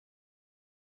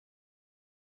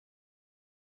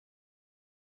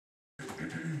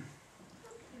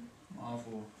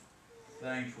awful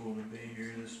thankful to be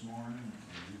here this morning.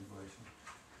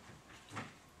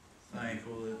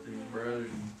 Thankful that these brothers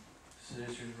and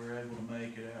sisters were able to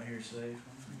make it out here safely.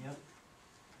 Yep.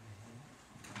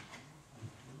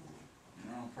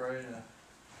 And I'll pray to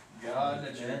God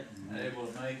that you're able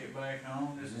to make it back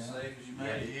home just as safe as you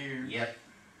made it here. Yep.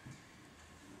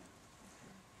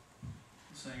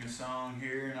 Sing a song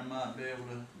here, and I might be able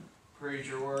to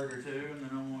preach a word or two, and then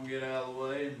I'm going to get out of the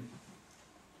way and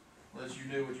let you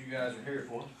do what you guys are here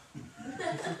for.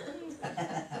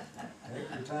 Take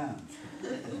your time.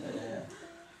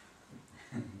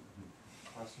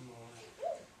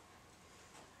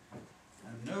 I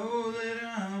know that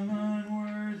I'm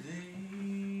unworthy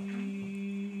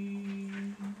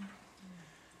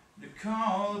to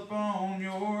call upon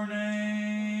your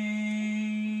name.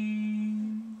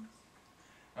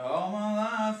 All my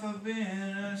life I've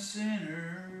been a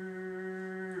sinner,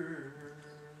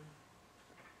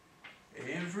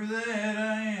 and for that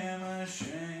I am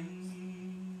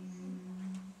ashamed.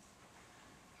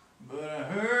 But I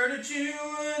heard that you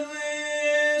would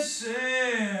listen.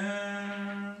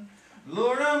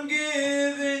 Lord, I'm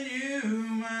giving you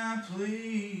my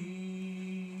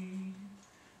plea.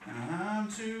 I'm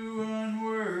too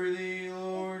unworthy,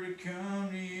 Lord, to come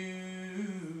to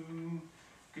you.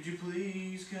 Could you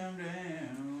please come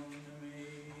down to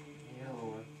me? Yeah,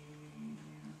 Lord.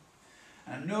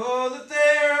 I know that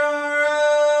there are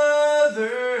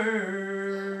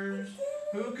others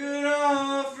who could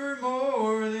offer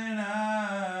more than I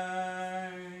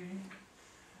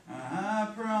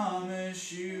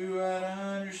promise you I'd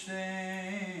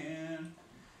understand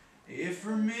if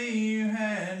for me you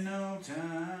had no time.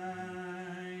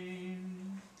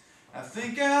 I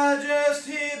think I just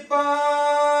hit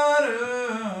bottom,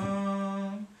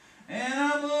 and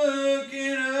I'm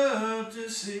looking up to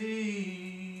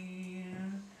see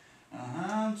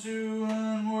I'm too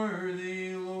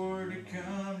unworthy, Lord, to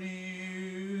come to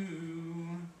you.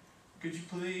 Could you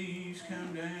please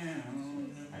come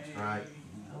down to me? That's right.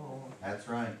 That's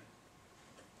right.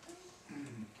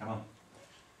 Come on.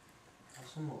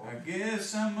 I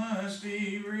guess I must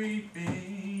be reaping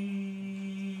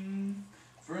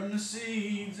from the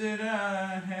seeds that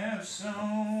I have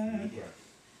sown. Yeah.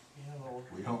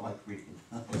 We don't like reading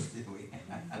those, do we?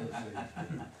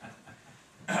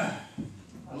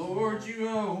 Lord, you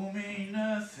owe me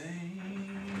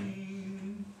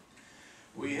nothing.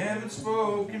 We haven't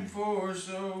spoken for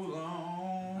so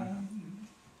long.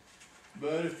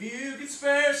 But if you could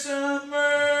spare some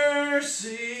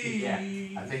mercy, Yeah,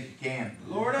 I think you can.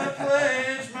 Lord, I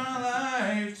pledge my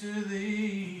life to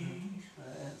thee.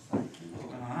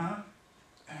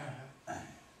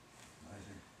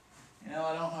 You know,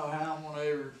 I don't know how I'm going to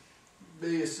ever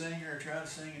be a singer or try to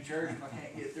sing in church if I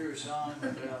can't get through a song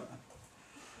without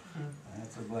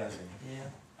That's a blessing.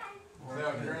 Yeah.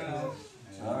 crying.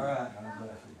 It's all right. God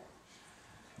bless you.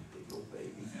 Big old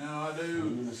baby. You know, I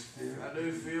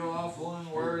do feel awful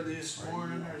unworthy this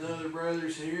morning. There's other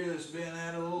brothers here that's been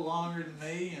at it a little longer than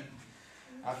me, and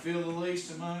I feel the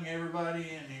least among everybody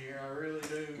in here. I really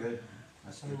do. Good.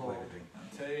 That's a good way to be. I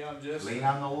tell you, Lean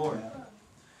on the Lord.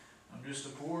 I'm just a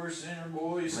poor sinner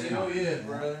boy Lean still on. yet,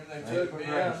 brother. They took me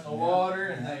out in the water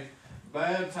and they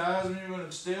baptized me, but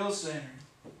I'm still a sinner.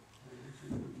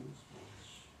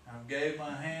 I gave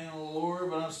my hand to the Lord,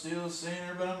 but I'm still a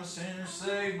sinner, but I'm a sinner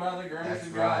saved by the grace That's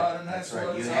of right. God, and that's right.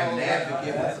 what You it's have all an about.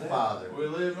 advocate with the Father. We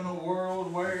live in a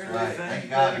world where That's they right. think Thank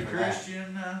that God a for that.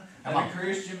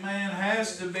 Christian man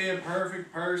has to be a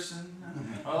perfect person.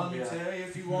 Well, let me tell you,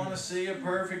 if you want to see a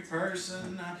perfect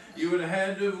person, you would have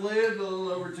had to have lived a little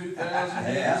over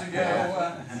 2,000 years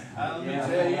ago. Let me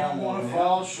tell you, I'm going to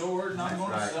fall short and I'm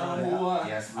going to stumble.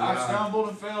 Yes, we I've are. stumbled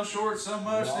and fell short so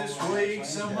much this week,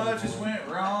 so much has went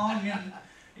wrong, and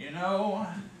you know,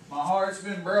 my heart's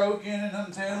been broken, and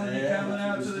I'm telling you, coming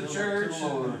out to the church,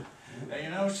 and, you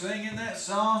know, singing that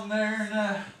song there,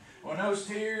 and when those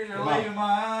tears are leaving my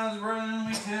eyes, brother, let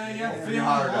me tell you, I'm feeling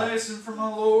a blessing from my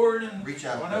Lord, and Reach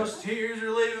out when there. those tears are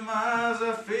leaving my eyes,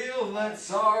 I feel that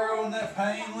sorrow and that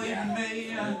pain leaving me,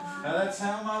 and that's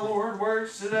how my Lord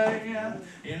works today.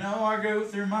 You know, I go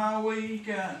through my week,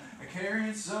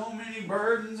 carrying so many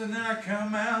burdens, and then I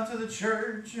come out to the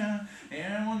church, and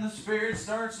when the Spirit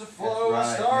starts to flow, I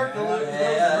start to lose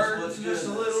those burdens just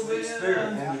a little bit.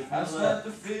 I start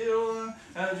to feel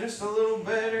just a little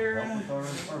better.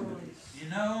 You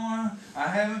know, I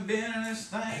haven't been in this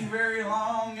thing very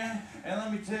long, and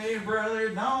let me tell you, brother,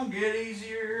 it don't get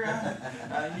easier.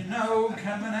 You know,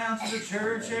 coming out to the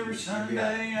church every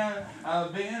Sunday,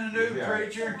 being a new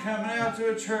preacher and coming out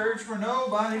to a church where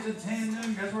nobody's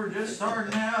attending because we're just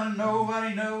starting out and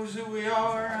nobody knows who we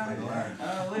are.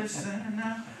 Listen,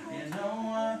 you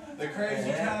know, the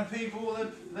crazy kind of people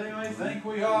that they may think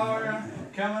we are,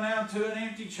 coming out to an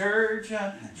empty church,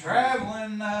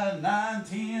 traveling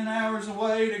 9-10 hours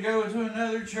away to go to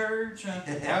another church.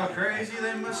 How crazy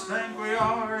they must think we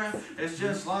are. It's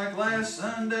just like last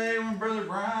Sunday when Brother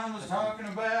Brian was talking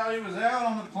about, he was out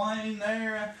on the plane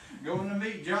there, going to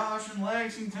meet Josh in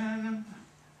Lexington.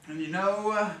 And you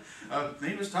know,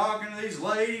 he was talking to these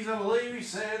ladies, I believe he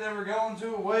said they were going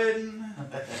to a wedding.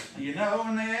 You know,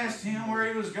 and they asked him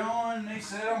where he was going, and he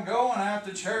said, I'm going out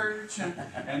to church.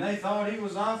 And they thought he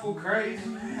was awful crazy.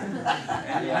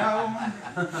 And you know,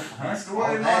 that's the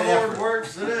way my Lord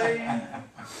works today.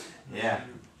 Yeah.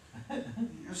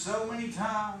 There's so many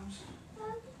times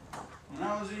when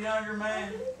I was a younger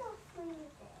man,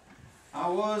 I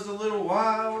was a little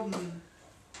wild and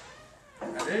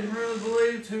I didn't really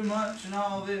believe too much in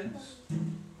all this.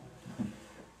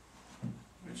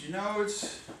 But you know,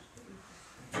 it's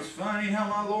funny how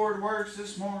my Lord works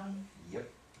this morning. Yep.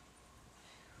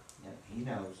 Yep, he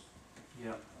knows.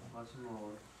 Yep, bless the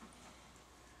Lord.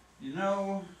 You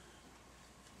know,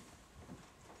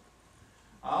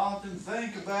 I often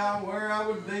think about where I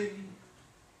would be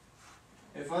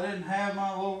if I didn't have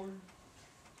my Lord.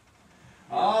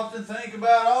 I often think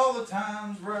about all the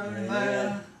times, brother,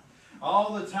 that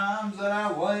all the times that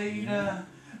I weighed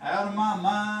out of my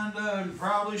mind and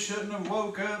probably shouldn't have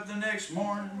woke up the next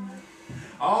morning.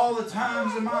 All the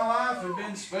times in my life have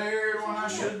been spared when I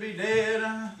should be dead.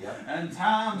 And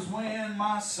times when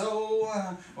my soul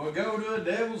will go to a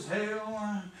devil's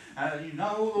hell. You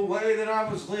know the way that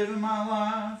I was living my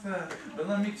life. But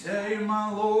let me tell you,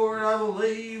 my Lord, I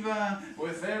believe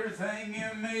with everything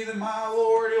in me that my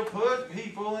Lord, He'll put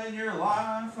people in your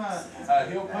life.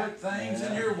 He'll put things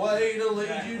in your way to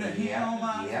lead you to Him.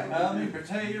 Let me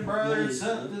tell you, brother, it's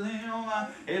up to them.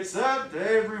 It's up to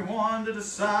everyone to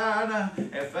decide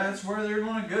if that's where they're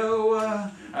going to go.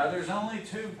 There's only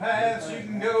two paths you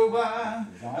can go by.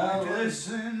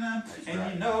 Listen,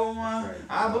 and you know,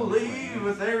 I believe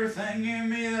with everything in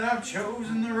me that I've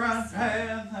chosen the right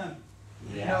path.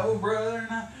 You know, brother,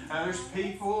 there's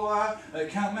people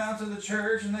that come out to the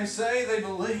church and they say they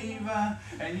believe,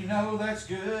 and you know that's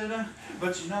good.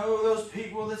 But you know those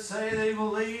people that say they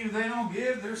believe, they don't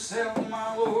give themselves to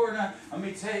my Lord. Let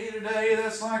me tell you today,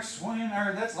 that's like swimming,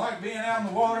 or that's like being out in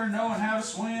the water knowing how to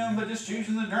swim, but just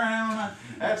choosing to drown.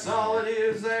 That's all it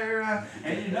is there.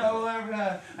 And you know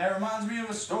that reminds me of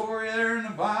a story there in the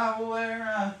Bible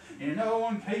there. You know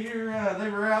when Peter, they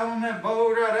were out on that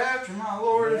boat right after my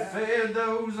Lord had fed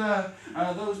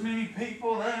those many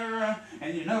people there,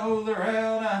 and you know they're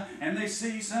out and they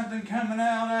see something coming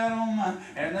out at them,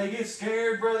 and they get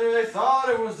scared, brother. They thought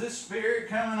it was this spirit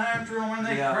coming after them, and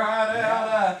they cried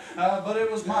out, but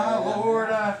it was my Lord.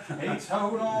 He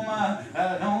told them,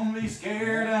 don't be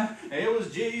scared. It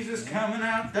was Jesus coming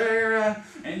out there,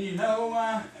 and you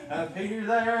know, Peter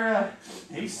there,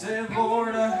 he said,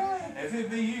 Lord, if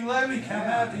it be you, let me come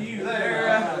out to you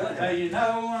there. You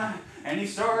know, and he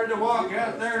started to walk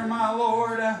out there, my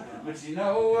Lord. But you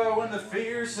know, when the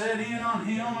fear set in on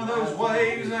him of those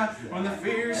waves, when the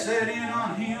fear set in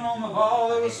on him of all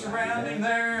that was surrounding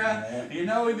there, you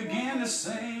know, he began to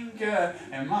sink,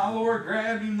 and my Lord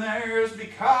grabbed him there. It's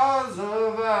because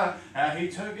of he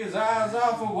took his eyes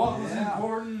off of what was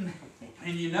important.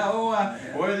 And you know,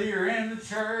 whether you're in the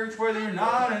church, whether you're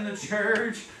not in the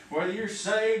church, whether you're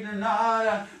saved or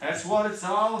not, that's what it's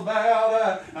all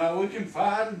about. We can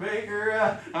fight and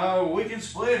bicker. We can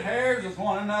split hairs with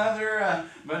one another.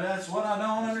 But that's what I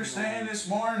don't understand this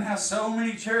morning, how so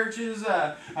many churches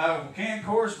can't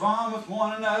correspond with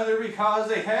one another because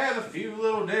they have a few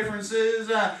little differences.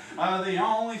 The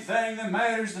only thing that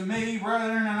matters to me,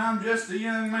 brethren, and I'm just a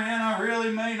young man, I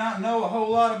really may not know a whole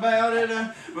lot about it,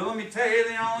 but let me tell you,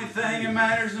 the only thing that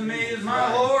matters to me is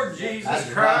my Lord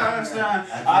Jesus Christ.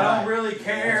 I don't really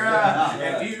care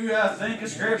if you think a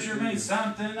scripture means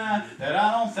something that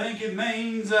I don't think it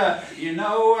means. You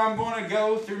know, I'm going to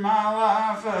go through my life.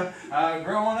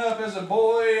 Growing up as a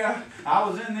boy, I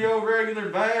was in the old regular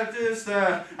Baptist.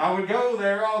 I would go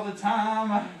there all the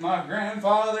time. My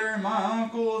grandfather and my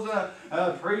uncles,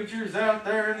 preachers out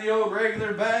there in the old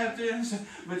regular Baptist.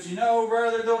 But you know,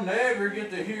 brother, they'll never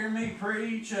get to hear me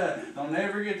preach. They'll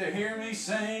never get to hear me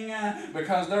sing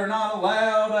because they're not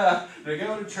allowed to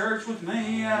go to church with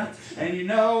me. And you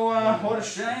know what a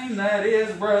shame that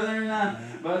is, brethren.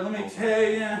 But let me tell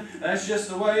you, that's just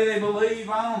the way they believe.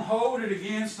 I don't hold it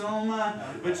against them.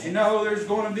 But you know, there's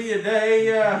going to be a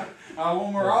day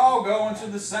when we're all going to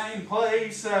the same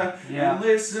place. And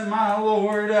listen, my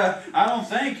Lord, I don't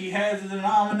think He has a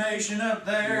denomination up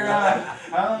there. I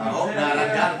hope not. I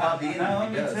doubt if I'll be in it Let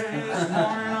if me He does. tell you this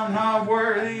morning, I'm not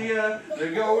worthy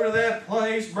to go to that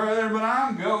place, brother, but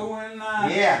I'm going.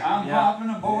 I'm hopping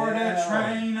aboard that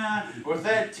train with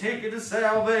that ticket to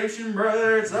salvation,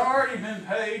 brother. It's already been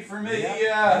paid for me.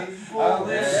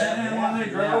 Listen, when they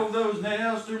drove those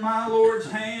nails through my Lord's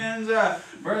hands,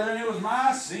 brother, it was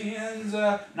my sins,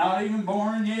 not even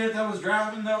born yet, that was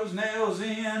driving those nails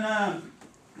in.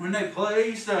 When they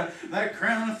placed that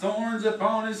crown of thorns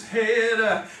upon His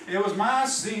head, it was my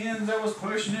sins that was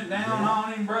pushing it down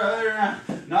on Him, brother,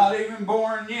 not even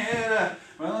born yet.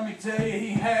 Well, let me tell you, He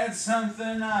had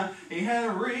something, He had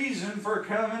a reason for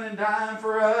coming and dying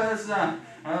for us.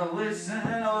 Listen, a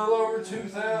little over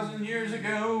 2,000 years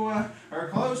ago, or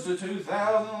close to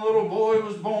 2,000, a little boy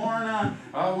was born.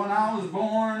 When I was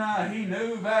born, He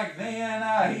knew back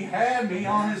then He had me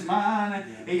on His mind.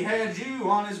 He had you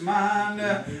on His mind.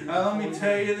 Let me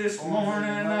tell you this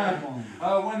morning,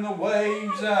 when the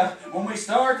waves, when we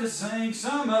start to sink,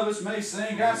 some of us may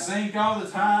sink. I sink all the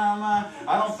time.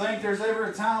 I don't think there's ever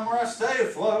a time where I stay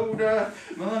afloat. But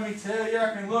let me tell you,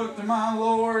 I can look to my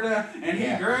Lord, and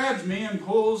He grabs me and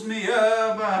pulls me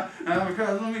up.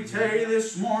 Because let me tell you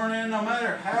this morning, no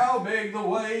matter how big the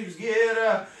waves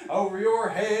get over your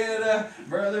head,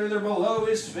 brother, they're below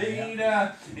His feet.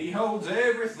 He holds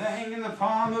everything in the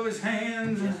palm of His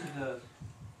hands. Yes, He does.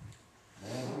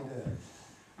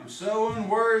 I'm so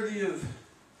unworthy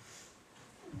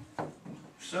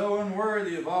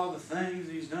of all the things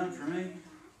He's done for me.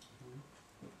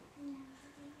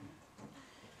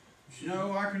 But you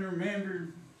know, I can remember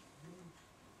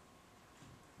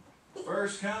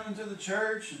first coming to the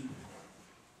church, and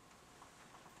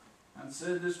I've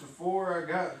said this before,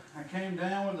 I came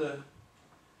down with a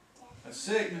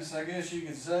sickness, I guess you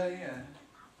could say.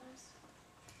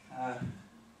 I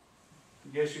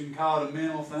guess you can call it a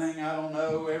mental thing, I don't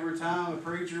know. Every time a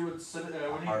preacher would sit,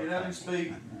 when he'd get up and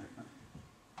speak,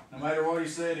 no matter what he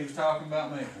said, he was talking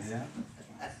about me. Yeah.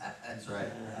 That's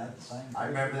right. I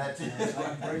remember that too.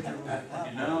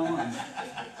 You know, and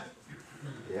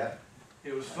Yeah.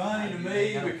 it was funny to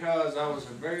me because I was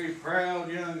a very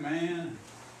proud young man.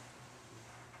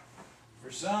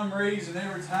 For some reason,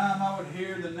 every time I would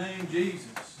hear the name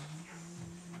Jesus,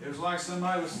 it was like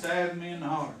somebody was stabbing me in the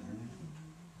heart.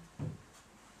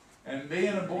 And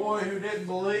being a boy who didn't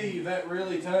believe, that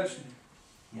really touched me.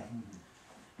 Yeah.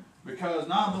 Because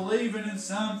not believing in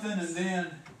something, and then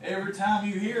every time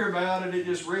you hear about it, it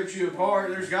just rips you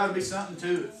apart. There's got to be something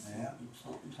to it. Yeah,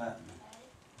 something's happening.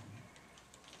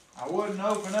 I wouldn't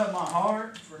open up my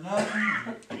heart for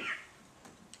nothing.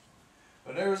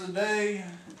 But there was a day,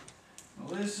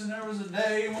 listen, there was a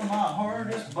day when my heart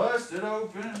just busted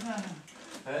open,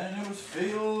 and it was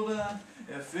filled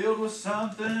with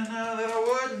something that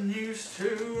I wasn't used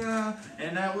to,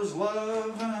 and that was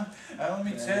love. Let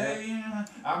me tell you,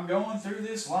 I'm going through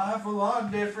this life a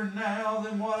lot different now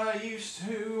than what I used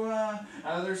to.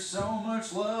 There's so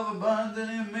much love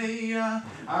abundant in me,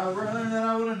 brother, that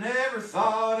I would have never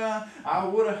thought I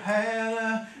would have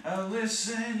had.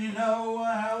 Listen, you know,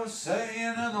 I was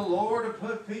saying the Lord to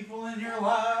put people in your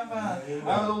life.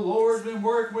 The Lord's been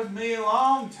working with me a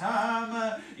long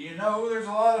time. You know, there's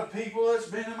a lot of people that's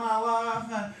been in my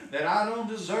life that I don't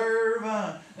deserve,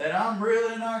 that I'm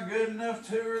really not good enough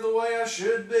to or the way I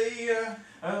should be.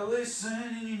 Listen,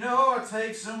 and you know, I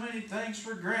take so many things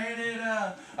for granted.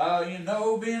 You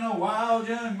know, being a wild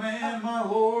young man, my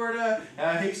Lord,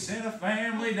 He sent a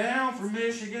family down from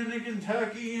Michigan to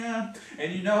Kentucky, and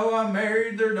you know, I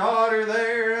married their daughter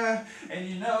there, and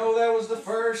you know, that was the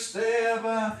first step,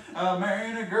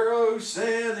 marrying a girl who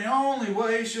said the only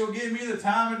way she'll give me the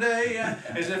time of day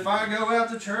is if I go out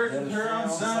to church with her on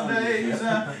Sundays.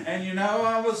 And you know,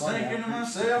 I was thinking to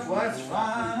myself, well, that's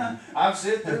fine. I've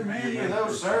sit through many of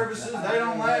those services, they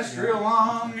don't last real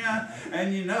long.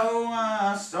 And you know,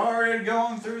 I started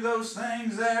going through those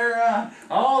things there,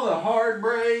 all the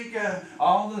heartbreak,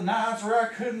 all the nights where I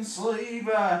couldn't sleep,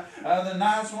 the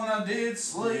nights when I did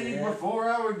sleep, before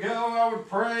I would go, I would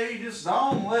pray, just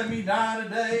don't let me die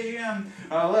today,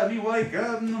 let me wake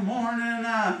up in the morning,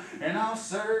 and I'll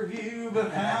serve you.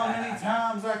 But how many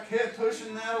times I kept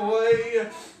pushing that away.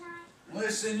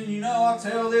 Listen, and you know, I'll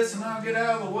tell this and I'll get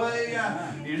out of the way.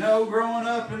 You know, growing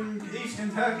up in East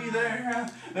Kentucky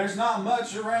there's not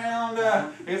much around.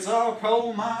 It's all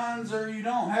coal mines, or you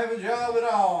don't have a job at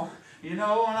all. You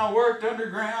know, and I worked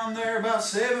underground there, about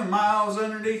 7 miles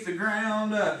underneath the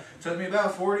ground. Took me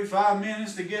about 45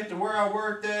 minutes to get to where I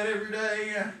worked at every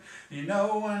day. You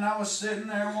know, and I was sitting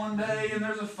there one day, and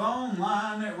there's a phone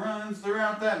line that runs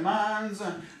throughout that mines,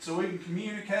 so we can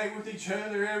communicate with each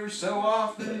other every so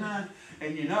often.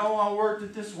 And you know, I worked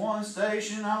at this one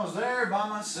station. I was there by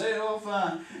myself,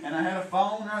 and I had a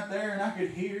phone right there, and I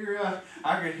could hear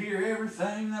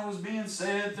everything that was being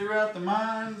said throughout the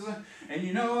mines. And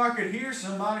you know, I could hear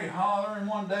somebody hollering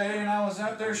one day, and I was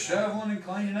out there shoveling and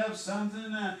cleaning up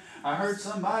something. I heard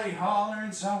somebody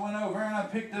hollering, so I went over and I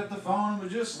picked up the phone and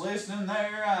was just listening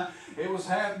there. It was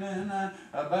happening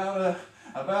about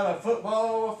a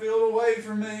football field away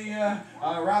from me, right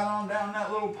on down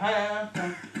that little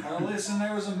path. Listen,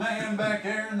 there was a man back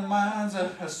there in the mines,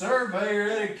 a surveyor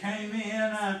that had came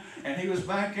in, and he was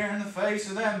back there in the face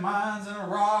of that mines, and a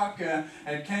rock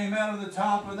had came out of the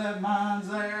top of that mines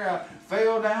there,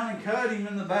 fell down and cut him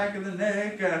in the back of the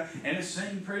neck, and it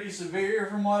seemed pretty severe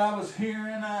from what I was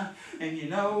hearing. And you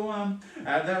know,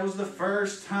 that was the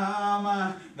first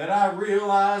time that I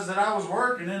realized that I was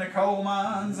working in the coal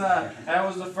mines. That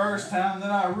was the first time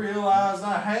that I realized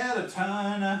I had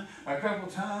a couple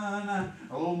ton,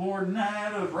 a little more than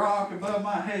that of rock above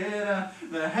my head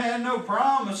that had no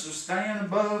promise of staying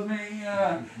above me.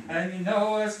 And you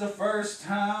know, that's the first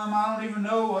time. I don't even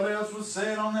know what else was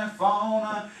said on that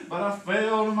phone, but I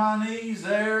fell to my knees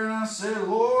there and I said,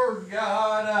 Lord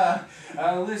God,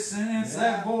 listen, it's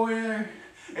that boy there.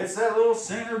 It's that little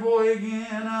sinner boy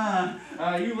again.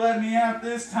 You let me out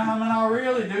this time, and I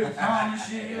really do promise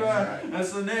you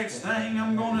that's the next thing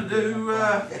I'm going to do.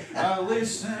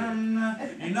 Listen,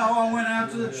 you know, I went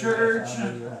out to the church.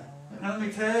 Let me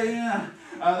tell you,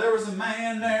 there was a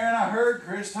man there, and I heard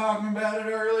Chris talking about it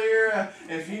earlier.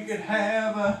 If you could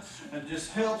have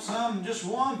just help just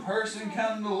one person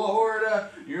come to the Lord,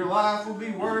 your life will be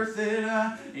worth it.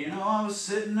 You know, I was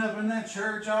sitting up in that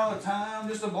church all the time,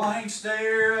 just a blank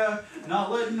stare,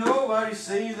 not letting nobody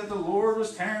see that the Lord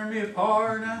was tearing me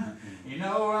apart. You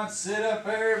know, I'd sit up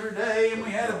there every day, and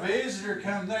we had a visitor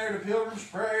come there to Pilgrim's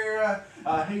Prayer.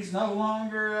 He's no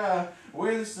longer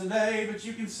with us today, but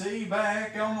you can see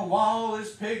back on the wall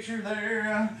this picture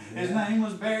there. His name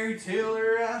was Barry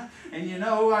Tiller, and you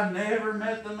know, I never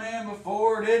met the man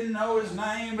before, didn't know his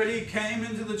name, but he came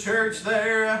into the church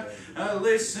there.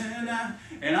 Listen,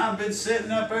 and I've been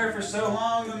sitting up there for so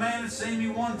long. The man had seen me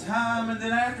one time, and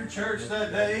then after church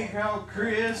that day, he called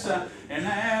Chris and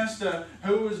asked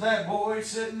who was that boy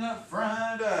sitting up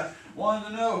front. Wanted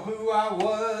to know who I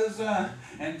was,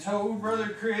 and told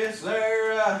Brother Chris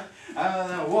there,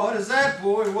 what is that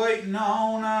boy waiting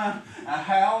on?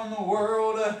 How in the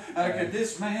world could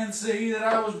this man see that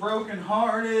I was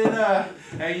brokenhearted?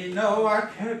 And you know, I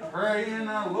kept praying,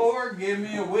 Lord, give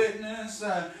me a witness,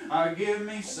 give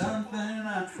me something,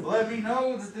 let me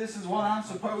know that this is what I'm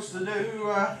supposed to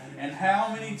do. And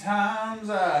how many times,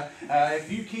 if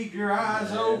you keep your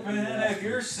eyes open, if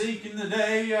you're seeking the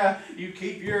day, you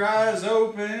keep your eyes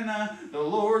open, the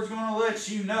Lord's going to let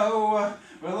you know.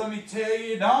 But let me tell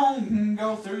you, don't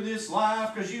go through this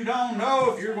life, because you don't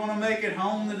know if you're going to make it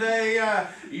home today.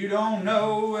 You don't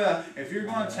know if you're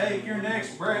going to take your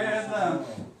next breath.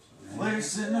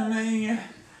 Listen to me.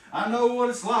 I know what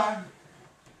it's like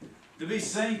to be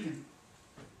sinking.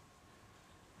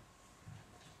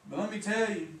 But let me tell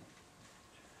you,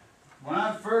 when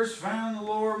I first found the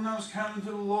Lord, when I was coming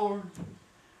to the Lord,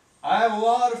 I have a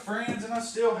lot of friends, and I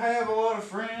still have a lot of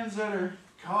friends that are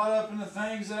caught up in the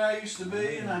things that I used to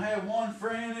be. And I had one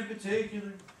friend in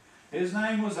particular. His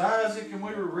name was Isaac, and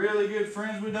we were really good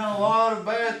friends. We'd done a lot of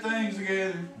bad things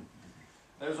together.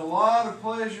 There's a lot of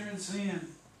pleasure in sin.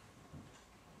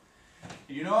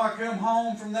 You know, I come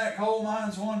home from that coal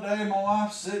mines one day, my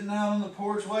wife's sitting out on the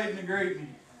porch waiting to greet me.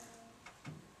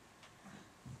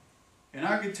 And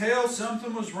I could tell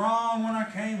something was wrong when I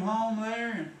came home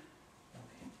there. And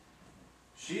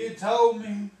she had told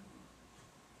me,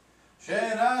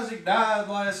 Shad, Isaac died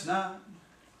last night.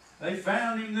 They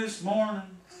found him this morning.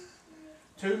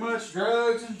 Too much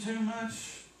drugs and too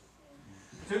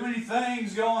many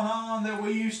things going on that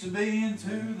we used to be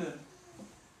into.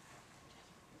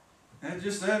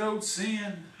 That old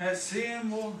sin. That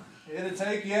sin it'll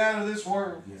take you out of this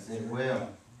world. Yes, it will.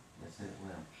 Yes, it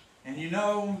will. And you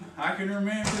know, I can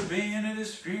remember being at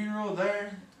his funeral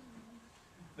there.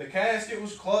 The casket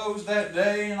was closed that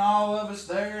day, and all of us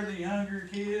there, the younger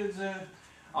kids,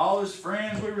 all his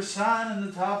friends, we were signing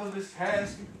the top of his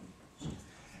casket.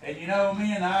 And you know,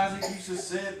 me and Isaac used to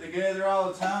sit together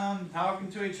all the time,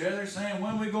 talking to each other, saying,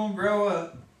 when we going to grow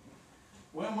up?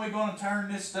 When we going to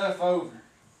turn this stuff over?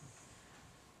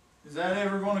 Is that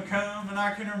ever going to come? And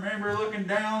I can remember looking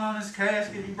down on his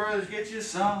casket. You brothers, get you a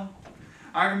song.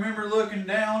 I remember looking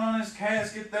down on his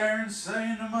casket there and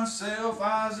saying to myself,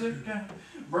 Isaac,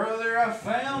 brother, I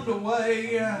found a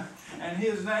way, and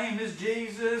his name is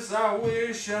Jesus. I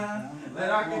wish that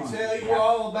I could tell you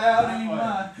all about him,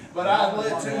 but I've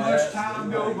let too much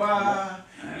time go by.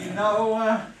 You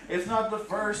know, it's not the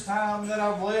first time that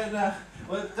I've let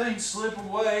things slip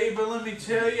away, but let me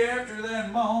tell you, after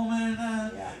that moment,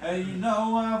 you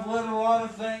know, I've let a lot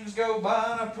of things go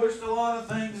by, and I've pushed a lot of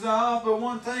things off, but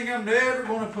one thing I'm never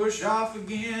going to push off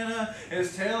again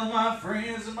is telling my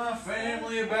friends and my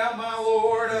family about my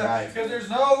Lord, because there's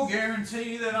no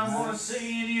guarantee that I'm going to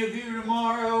see any of you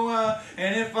tomorrow,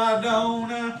 and if I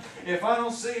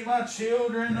don't see my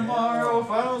children tomorrow,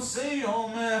 if I don't see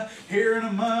them here in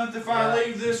a month, if I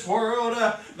leave this world,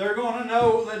 they're going to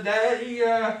know that Daddy,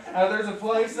 there's a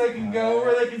place they can go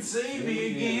where they can see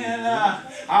me again.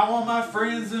 I want my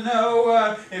friends to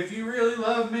know, if you really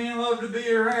love me and love to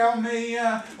be around me,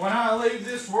 when I leave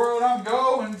this world, I'm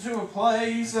going to a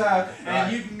place,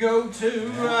 and you can go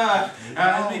too. Let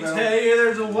me tell you,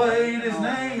 there's a way, and his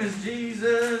name is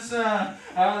Jesus.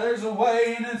 There's a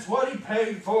way, and it's what he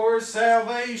paid for,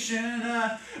 salvation.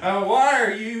 Why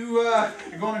are you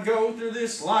going to go through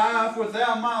this life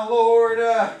without my Lord?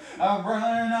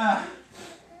 Brian,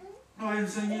 go ahead and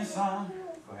sing you a song.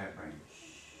 Go ahead, Brandon.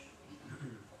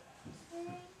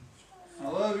 I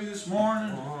love you this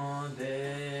morning. One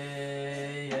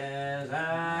day as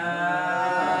I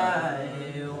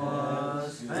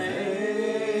was thinking,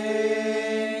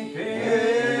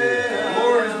 the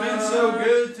Lord has been so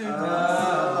good to us.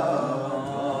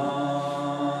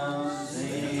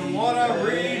 From what I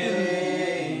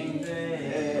read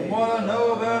and from what I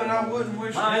know about it, I wouldn't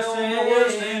wish my hell on the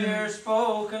worst enemy. Savior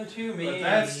spoken to me, But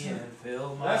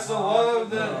that's the love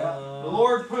that the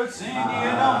Lord puts in you. It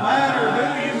don't matter who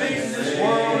you meet in this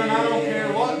world, and I don't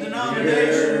care what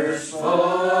denomination